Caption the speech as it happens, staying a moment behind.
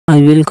I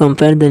will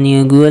compare the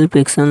new Google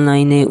Pixel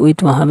 9a with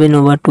Huawei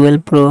Nova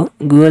 12 Pro.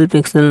 Google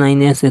Pixel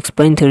 9 has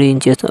 6.3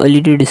 inches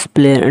OLED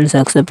display and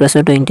success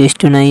ratio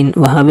 20:9.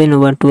 Huawei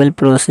Nova 12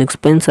 Pro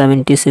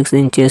 6.76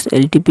 inches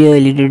LTPO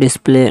OLED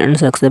display and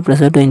success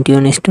ratio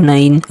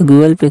 21:9.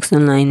 Google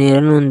Pixel 9a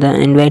run on the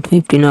Android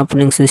 15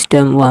 operating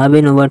system.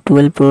 Huawei Nova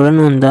 12 Pro run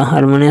on the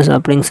Harmonious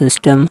operating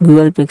system.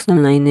 Google Pixel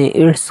 9a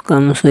it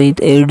comes with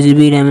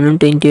 8GB RAM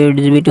and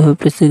 28GB to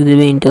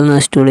 56GB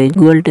internal storage.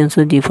 Google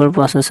Tensor G4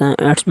 processor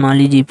at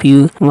Mali GPU.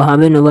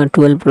 Huawei Nova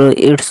 12 Pro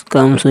it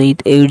comes with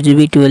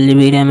 8GB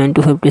 12GB RAM and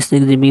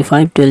 256GB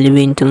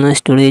 512GB internal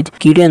storage.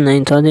 Kirin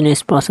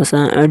 9000S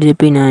processor at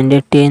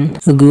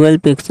GP910. Google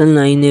Pixel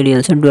 9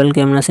 real dual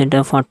camera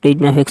setup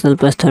 48MP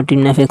plus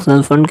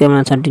 13MP front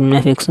camera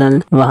 13MP.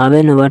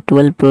 Huawei Nova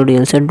 12 Pro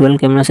real dual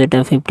camera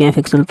setup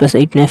 50MP plus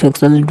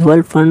 8MP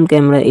dual front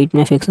camera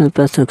 8MP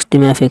plus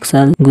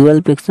 60MP.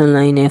 Google Pixel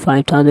 9a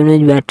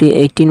 5000mAh battery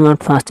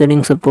 18W fast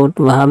charging support.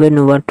 Huawei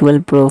Nova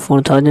 12 Pro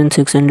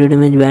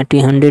 4600mAh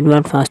battery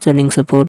 100W fast charging support.